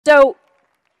So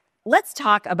let's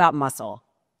talk about muscle,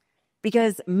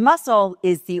 because muscle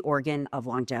is the organ of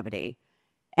longevity.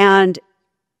 And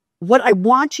what I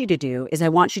want you to do is I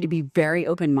want you to be very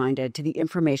open-minded to the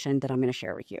information that I'm going to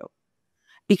share with you.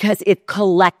 Because if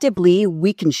collectively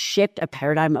we can shift a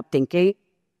paradigm of thinking,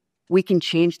 we can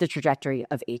change the trajectory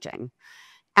of aging.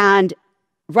 And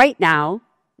right now,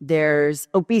 there's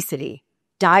obesity,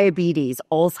 diabetes,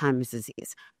 Alzheimer's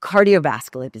disease,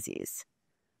 cardiovascular disease.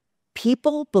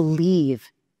 People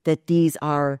believe that these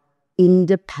are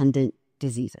independent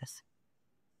diseases.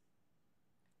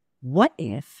 What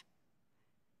if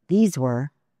these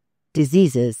were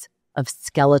diseases of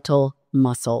skeletal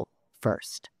muscle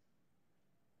first?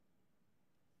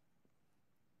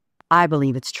 I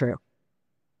believe it's true.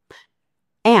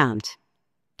 And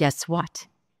guess what?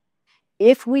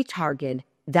 If we target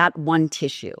that one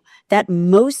tissue, that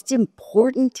most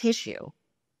important tissue,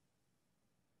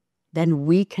 then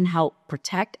we can help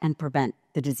protect and prevent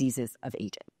the diseases of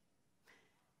aging,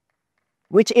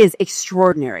 which is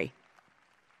extraordinary.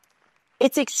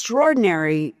 It's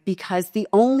extraordinary because the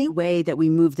only way that we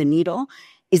move the needle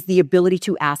is the ability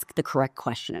to ask the correct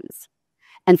questions.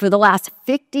 And for the last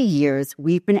 50 years,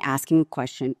 we've been asking the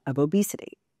question of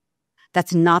obesity.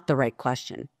 That's not the right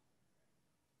question.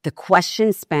 The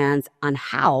question spans on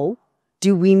how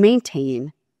do we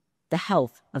maintain the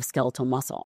health of skeletal muscle.